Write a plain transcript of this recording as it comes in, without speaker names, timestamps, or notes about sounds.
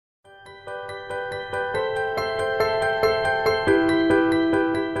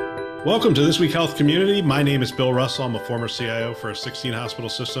Welcome to This Week Health Community. My name is Bill Russell. I'm a former CIO for a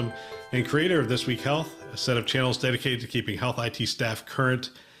 16-hospital system and creator of This Week Health, a set of channels dedicated to keeping health IT staff current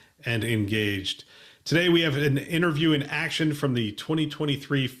and engaged. Today we have an interview in action from the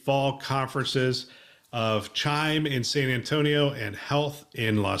 2023 fall conferences of CHIME in San Antonio and Health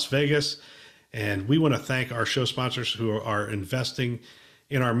in Las Vegas. And we want to thank our show sponsors who are investing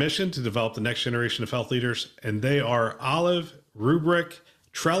in our mission to develop the next generation of health leaders. And they are Olive, Rubric,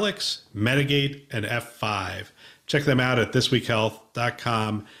 Trellix, Medigate, and F5. Check them out at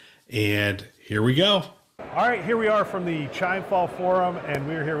thisweekhealth.com. And here we go. All right, here we are from the CHIME Fall Forum, and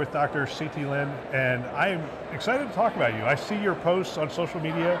we're here with Dr. CT Lin, and I am excited to talk about you. I see your posts on social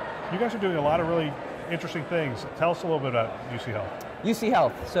media. You guys are doing a lot of really interesting things. Tell us a little bit about UCHealth.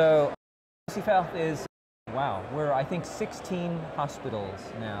 UCHealth. So UCHealth is, wow, we're I think 16 hospitals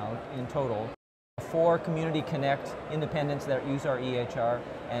now in total. 4 Community Connect independents that use our EHR,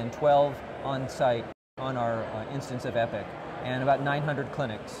 and 12 on site on our instance of Epic, and about 900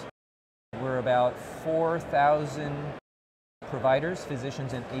 clinics. We're about 4,000 providers,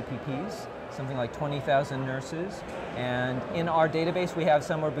 physicians, and APPs, something like 20,000 nurses, and in our database we have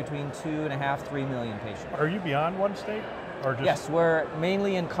somewhere between 2.5 to 3 million patients. Are you beyond one state? Or just... Yes, we're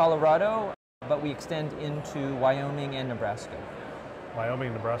mainly in Colorado, but we extend into Wyoming and Nebraska. Wyoming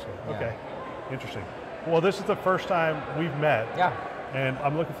and Nebraska, okay. Yeah. Interesting. Well, this is the first time we've met. Yeah. And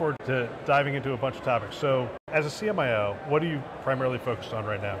I'm looking forward to diving into a bunch of topics. So, as a CMIO, what are you primarily focused on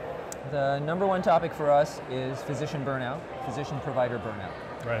right now? The number one topic for us is physician burnout, physician-provider burnout.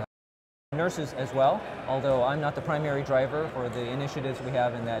 Right. Nurses as well, although I'm not the primary driver for the initiatives we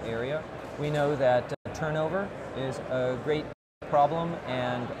have in that area. We know that turnover is a great problem,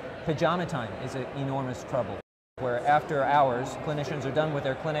 and pajama time is an enormous trouble, where after hours, clinicians are done with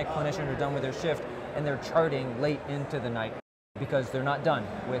their clinic, clinicians are done with their shift, and they're charting late into the night because they're not done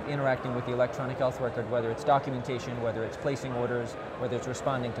with interacting with the electronic health record, whether it's documentation, whether it's placing orders, whether it's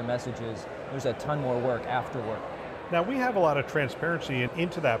responding to messages. There's a ton more work after work. Now, we have a lot of transparency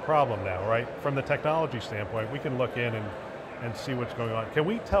into that problem now, right? From the technology standpoint, we can look in and see what's going on. Can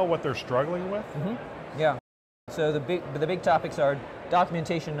we tell what they're struggling with? Mm-hmm. Yeah. So the big topics are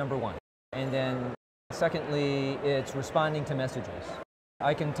documentation, number one, and then secondly, it's responding to messages.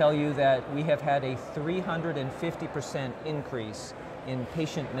 I can tell you that we have had a 350% increase in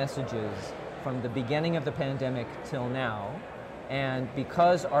patient messages from the beginning of the pandemic till now. And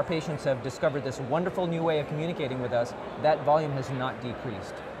because our patients have discovered this wonderful new way of communicating with us, that volume has not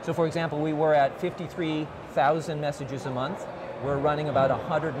decreased. So for example, we were at 53,000 messages a month. We're running about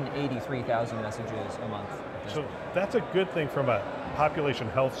 183,000 messages a month. So that's a good thing from a population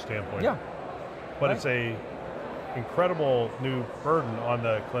health standpoint. Yeah. But right. It's a incredible new burden on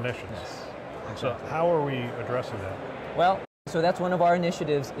the clinicians. Yes, exactly. So how are we addressing that? Well, so that's one of our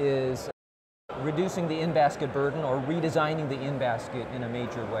initiatives, is reducing the in-basket burden or redesigning the in-basket in a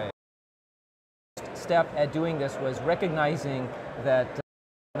major way. The first step at doing this was recognizing that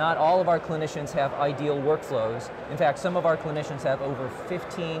not all of our clinicians have ideal workflows. In fact, some of our clinicians have over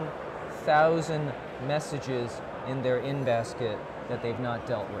 15,000 messages in their in-basket that they've not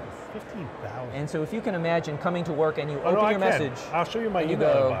dealt with. 15,000. And so if you can imagine coming to work and you open your message, I'll show you my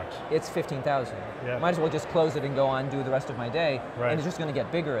email box. It's 15,000. Yeah. Might as well just close it and go on and do the rest of my day. Right. And it's just going to get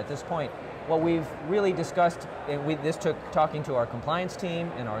bigger at this point. What we've really discussed, and this took talking to our compliance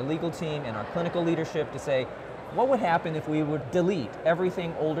team and our legal team and our clinical leadership to say, what would happen if we would delete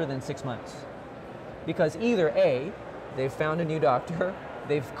everything older than 6 months? Because either A, they've found a new doctor,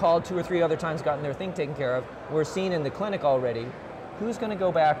 they've called 2 or 3 other times, gotten their thing taken care of, we're seen in the clinic already. Who's going to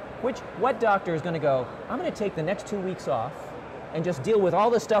go back? What doctor is going to go, I'm going to take the next 2 weeks off and just deal with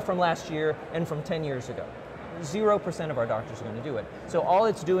all the stuff from last year and from 10 years ago? 0% of our doctors are going to do it. So all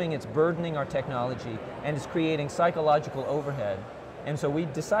it's doing, it's burdening our technology, and it's creating psychological overhead. And so we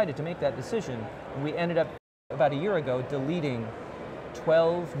decided to make that decision. We ended up, about a year ago, deleting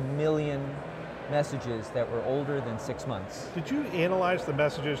 12 million messages that were older than 6 months. Did you analyze the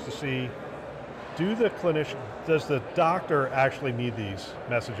messages to see, does the doctor actually need these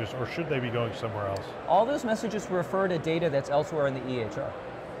messages, or should they be going somewhere else? All those messages refer to data that's elsewhere in the EHR.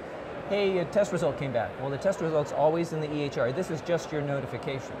 Hey, a test result came back. Well, the test result's always in the EHR. This is just your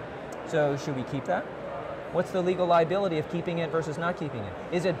notification. So should we keep that? What's the legal liability of keeping it versus not keeping it?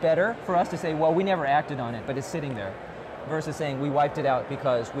 Is it better for us to say, well, we never acted on it, but it's sitting there, versus saying we wiped it out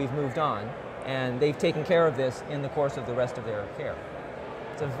because we've moved on and they've taken care of this in the course of the rest of their care?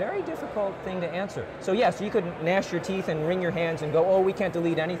 It's a very difficult thing to answer. So yes, you could gnash your teeth and wring your hands and go, oh, we can't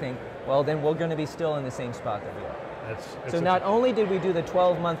delete anything. Well, then we're going to be still in the same spot that we are. So not only did we do the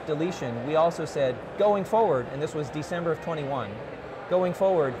 12-month deletion, we also said, going forward, and this was December of 21, going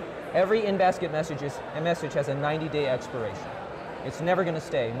forward, Every in-basket message has a 90-day expiration. It's never going to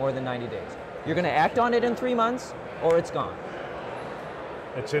stay more than 90 days. You're going to act on it in 3 months, or it's gone.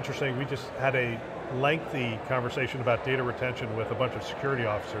 It's interesting. We just had a lengthy conversation about data retention with a bunch of security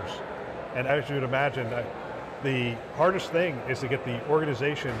officers. And as you would imagine, the hardest thing is to get the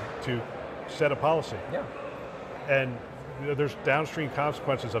organization to set a policy. Yeah. And there's downstream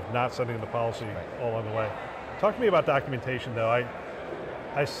consequences of not setting the policy all along the way. Talk to me about documentation though.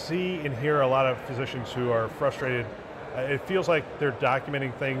 I see and hear a lot of physicians who are frustrated. It feels like they're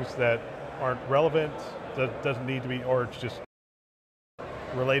documenting things that aren't relevant, that doesn't need to be, or it's just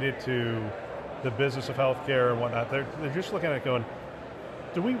related to the business of healthcare and whatnot. They're just looking at it going,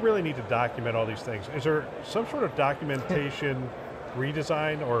 do we really need to document all these things? Is there some sort of documentation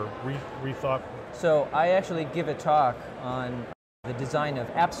redesign or rethought? So I actually give a talk on the design of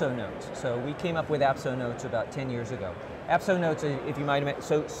APSO notes. So we came up with APSO notes about 10 years ago. APSO notes, if you might imagine,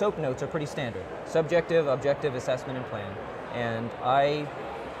 so SOAP notes are pretty standard. Subjective, objective, assessment, and plan. And I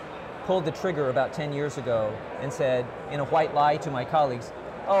pulled the trigger about 10 years ago and said, in a white lie to my colleagues,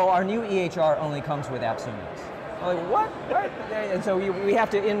 oh, our new EHR only comes with APSO notes. I'm like, what? And so we have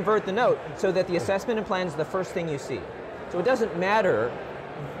to invert the note so that the assessment and plan is the first thing you see. So it doesn't matter.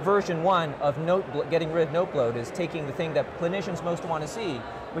 Version 1 of getting rid of note bloat is taking the thing that clinicians most want to see,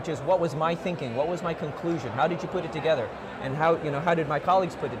 which is what was my thinking, what was my conclusion, how did you put it together, and how did my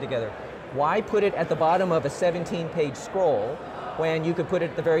colleagues put it together? Why put it at the bottom of a 17-page scroll when you could put it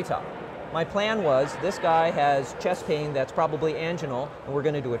at the very top? My plan was, this guy has chest pain that's probably anginal, and we're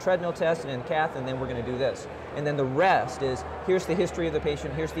going to do a treadmill test and a cath, and then we're going to do this. And then the rest is, here's the history of the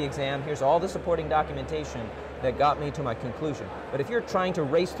patient, here's the exam, here's all the supporting documentation that got me to my conclusion. But if you're trying to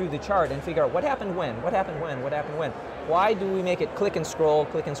race through the chart and figure out what happened when, what happened when, what happened when, why do we make it click and scroll,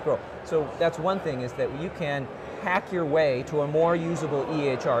 click and scroll? So that's one thing, is that you can hack your way to a more usable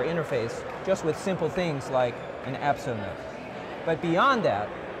EHR interface just with simple things like an APSO note. But beyond that,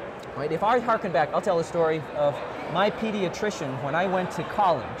 right, if I harken back, I'll tell a story of my pediatrician when I went to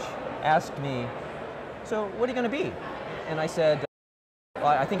college asked me, so what are you going to be? And I said, well,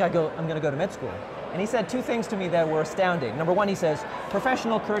 I think I'm going to go to med school. And he said two things to me that were astounding. Number one, he says,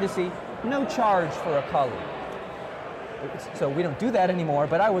 professional courtesy, no charge for a colleague. So we don't do that anymore,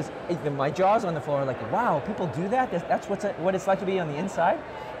 but my jaw's on the floor like, wow, people do that? That's what it's like to be on the inside?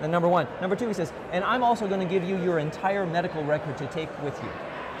 And number one. Number two, he says, and I'm also going to give you your entire medical record to take with you.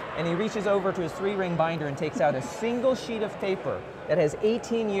 And he reaches over to his 3-ring binder and takes out a single sheet of paper that has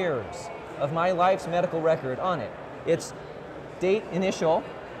 18 years of my life's medical record on it. It's date, initial,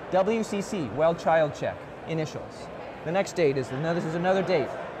 WCC, well child check, initials. The next date is another date.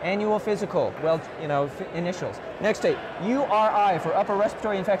 Annual physical, initials. Next date, URI for upper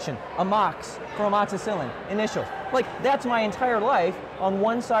respiratory infection, amox for amoxicillin, initials. Like, that's my entire life on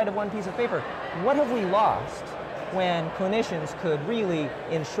one side of one piece of paper. What have we lost when clinicians could really,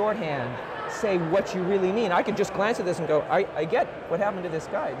 in shorthand, say what you really mean? I could just glance at this and go, I get what happened to this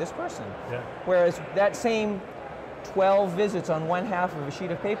guy, this person. Yeah. Whereas that same 12 visits on one half of a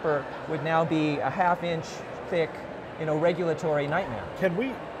sheet of paper would now be a half-inch thick, regulatory nightmare. Can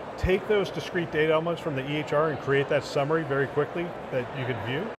we take those discrete data elements from the EHR and create that summary very quickly that you could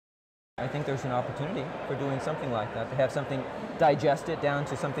view? I think there's an opportunity for doing something like that, to have something digested down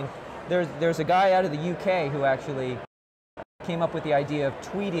to something. There's a guy out of the UK who actually came up with the idea of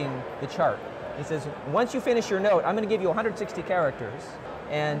tweeting the chart. He says, once you finish your note, I'm going to give you 160 characters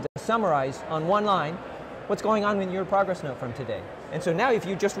and summarize on one line what's going on in your progress note from today. And so now if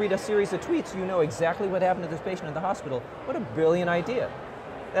you just read a series of tweets, you know exactly what happened to this patient in the hospital. What a brilliant idea.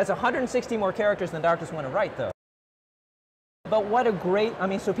 That's 160 more characters than doctors want to write, though. But what a great,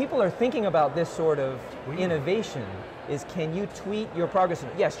 so people are thinking about this sort of innovation is, can you tweet your progress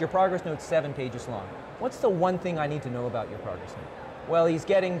note? Yes, your progress note's 7 pages long. What's the one thing I need to know about your progress note? Well, he's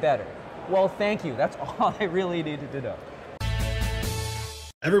getting better. Well, thank you. That's all I really needed to know.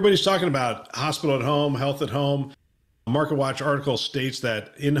 Everybody's talking about hospital at home, health at home. A MarketWatch article states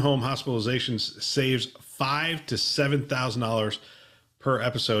that in-home hospitalizations saves $5,000 to $7,000 per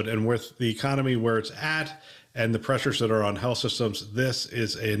episode. And with the economy where it's at and the pressures that are on health systems, this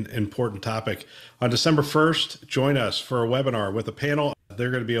is an important topic. On December 1st, join us for a webinar with a panel.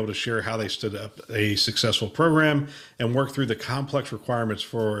 They're going to be able to share how they stood up a successful program and work through the complex requirements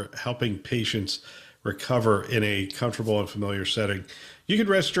for helping patients recover in a comfortable and familiar setting. You can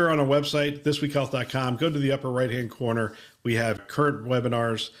register on our website, thisweekhealth.com. Go to the upper right-hand corner. We have current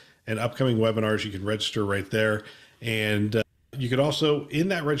webinars and upcoming webinars. You can register right there. And you could also, in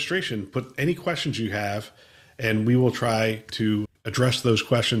that registration, put any questions you have, and we will try to address those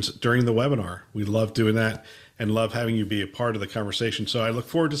questions during the webinar. We love doing that and love having you be a part of the conversation. So I look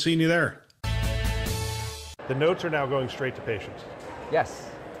forward to seeing you there. The notes are now going straight to patients. Yes.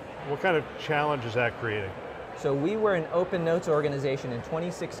 What kind of challenge is that creating? So we were an open notes organization in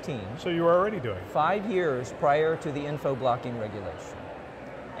 2016. So you were already doing it. 5 years prior to the info blocking regulation.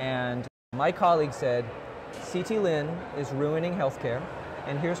 And my colleague said, CT Lin is ruining healthcare,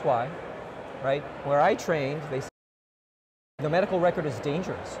 and here's why, right? Where I trained, they said, the medical record is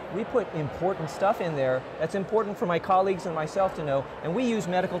dangerous. We put important stuff in there that's important for my colleagues and myself to know, and we use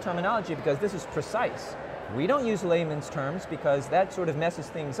medical terminology because this is precise. We don't use layman's terms because that sort of messes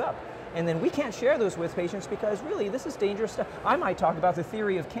things up. And then we can't share those with patients because really this is dangerous stuff. I might talk about the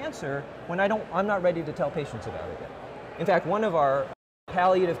theory of cancer when I'm not ready to tell patients about it yet. In fact, one of our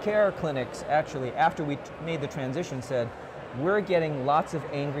palliative care clinics actually, after we made the transition, said, we're getting lots of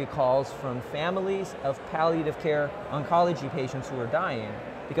angry calls from families of palliative care oncology patients who are dying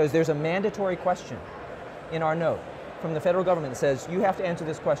because there's a mandatory question in our note from the federal government that says, you have to answer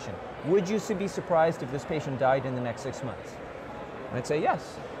this question. Would you be surprised if this patient died in the next 6 months? And I'd say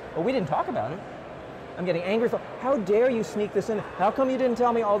yes. Well, we didn't talk about it. I'm getting angry. How dare you sneak this in? How come you didn't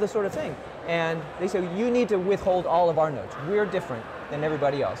tell me all this sort of thing? And they say, you need to withhold all of our notes. We're different than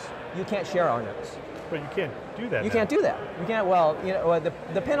everybody else. You can't share our notes. But you can't do that. You can't do that. You can't, well, you know,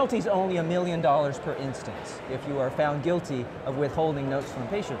 the penalty's only $1 million per instance if you are found guilty of withholding notes from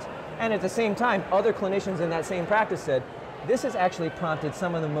patients. And at the same time, other clinicians in that same practice said, this has actually prompted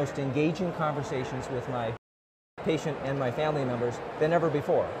some of the most engaging conversations with my patient and my family members than ever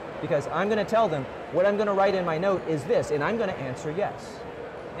before. Because I'm going to tell them, what I'm going to write in my note is this, and I'm going to answer yes.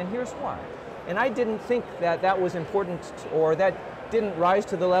 And here's why. And I didn't think that that was important, or that didn't rise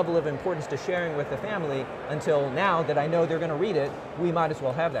to the level of importance to sharing with the family until now that I know they're going to read it. We might as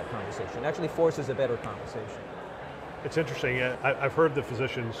well have that conversation. It actually forces a better conversation. It's interesting. I've heard the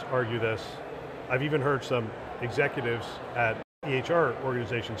physicians argue this. I've even heard some executives at EHR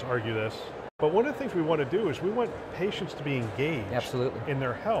organizations argue this. But one of the things we want to do is we want patients to be engaged Absolutely. In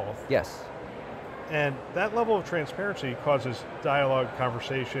their health. Yes. And that level of transparency causes dialogue,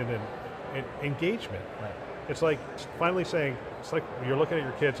 conversation, and engagement. Right. It's like finally saying, it's like you're looking at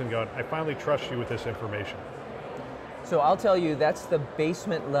your kids and going, I finally trust you with this information. So I'll tell you, that's the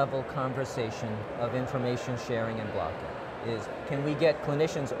basement level conversation of information sharing and blocking, is can we get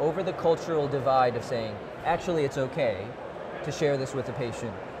clinicians over the cultural divide of saying, actually it's okay to share this with the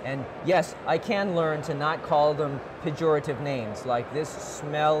patient. And yes, I can learn to not call them pejorative names, like this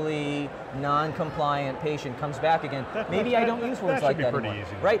smelly, non-compliant patient comes back again. Maybe I don't use words like that anymore.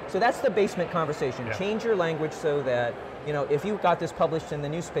 Easy. Right, so that's the basement conversation. Yeah. Change your language so that, you know, if you got this published in the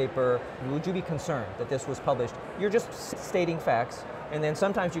newspaper, would you be concerned that this was published? You're just stating facts, and then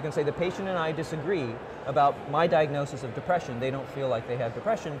sometimes you can say the patient and I disagree about my diagnosis of depression. They don't feel like they have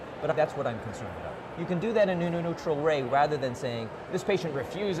depression, but that's what I'm concerned about. You can do that in a neutral way rather than saying, this patient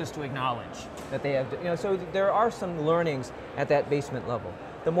refuses to acknowledge that they have, you know, so there are some learnings at that basement level.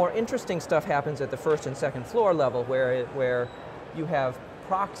 The more interesting stuff happens at the first and second floor level where you have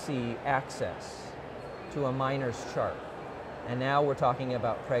proxy access to a minor's chart. And now we're talking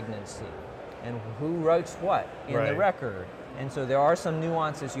about pregnancy and who writes what in the record. And so there are some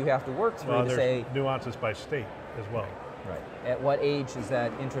nuances you have to work through to say. Nuances by state as well. Right. At what age is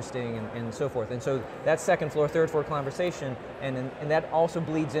that interesting and so forth. And so that's second floor, third floor conversation, and that also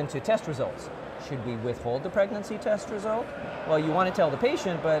bleeds into test results. Should we withhold the pregnancy test result? Well, you want to tell the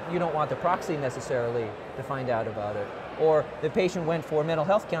patient, but you don't want the proxy necessarily to find out about it. Or the patient went for mental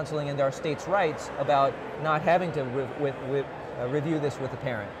health counseling and there are states' rights about not having to review this with the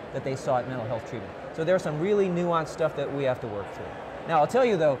parent that they sought mental health treatment. So there's some really nuanced stuff that we have to work through. Now, I'll tell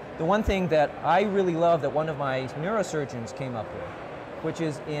you though, the one thing that I really love that one of my neurosurgeons came up with, which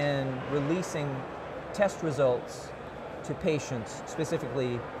is in releasing test results to patients,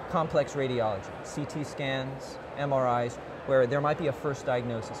 specifically complex radiology, CT scans, MRIs, where there might be a first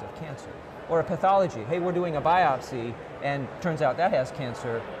diagnosis of cancer. Or a pathology, hey, we're doing a biopsy and turns out that has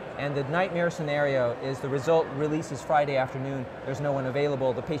cancer, and the nightmare scenario is the result releases Friday afternoon, there's no one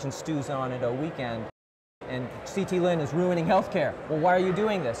available, the patient stews on it a weekend, and CT Lin is ruining healthcare. Well, why are you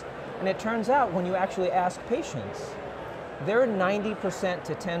doing this? And it turns out when you actually ask patients, they're 90%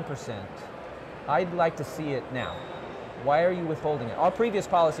 to 10%. I'd like to see it now. Why are you withholding it? Our previous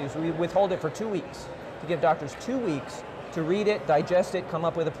policy was we withhold it for 2 weeks, to give doctors 2 weeks to read it, digest it, come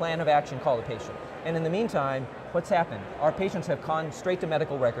up with a plan of action, call the patient. And in the meantime, what's happened? Our patients have gone straight to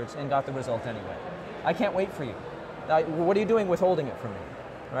medical records and got the result anyway. I can't wait for you. What are you doing withholding it from me?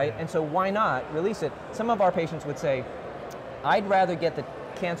 Right? And so why not release it? Some of our patients would say, I'd rather get the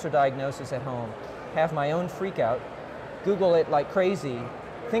cancer diagnosis at home, have my own freak out, Google it like crazy,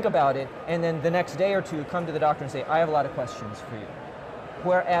 think about it, and then the next day or two come to the doctor and say, I have a lot of questions for you.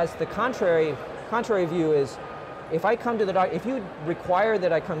 Whereas the contrary view is, if I come to the doctor, if you require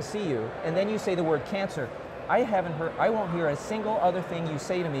that I come see you, and then you say the word cancer, I won't hear a single other thing you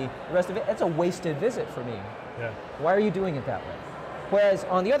say to me. The rest of it, it's a wasted visit for me. Yeah. Why are you doing it that way? Whereas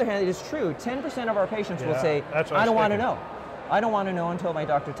on the other hand, it is true, 10% of our patients will say, I don't want to know. I don't want to know until my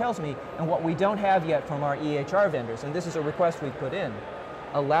doctor tells me. And what we don't have yet from our EHR vendors, and this is a request we've put in,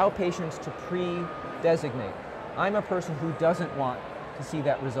 allow patients to pre-designate. I'm a person who doesn't want to see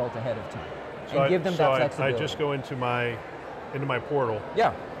that result ahead of time. And give them that flexibility. I just go into my portal.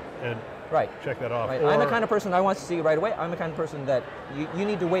 Yeah. And right. check that off. Right. I'm the kind of person I want to see you right away. I'm the kind of person that you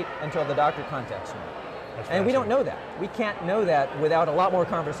need to wait until the doctor contacts me. And we don't know that. We can't know that without a lot more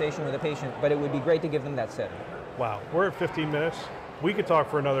conversation with the patient, but it would be great to give them that setting. Wow, we're at 15 minutes. We could talk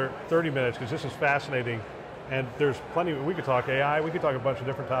for another 30 minutes because this is fascinating, and there's plenty. We could talk AI, we could talk a bunch of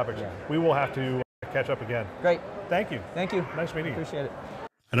different topics. Yeah. We will have to catch up again. Great. Thank you. Thank you. Nice meeting you. Appreciate it.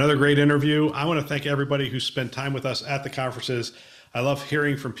 Another great interview. I want to thank everybody who spent time with us at the conferences. I love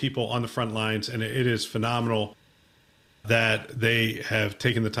hearing from people on the front lines, and it is phenomenal that they have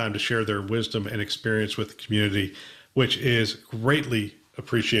taken the time to share their wisdom and experience with the community, which is greatly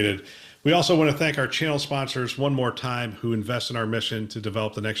appreciated. We also want to thank our channel sponsors one more time who invest in our mission to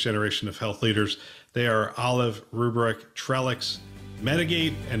develop the next generation of health leaders. They are Olive, Rubrik, Trellix,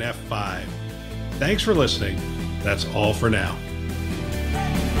 Medigate, and F5. Thanks for listening. That's all for now.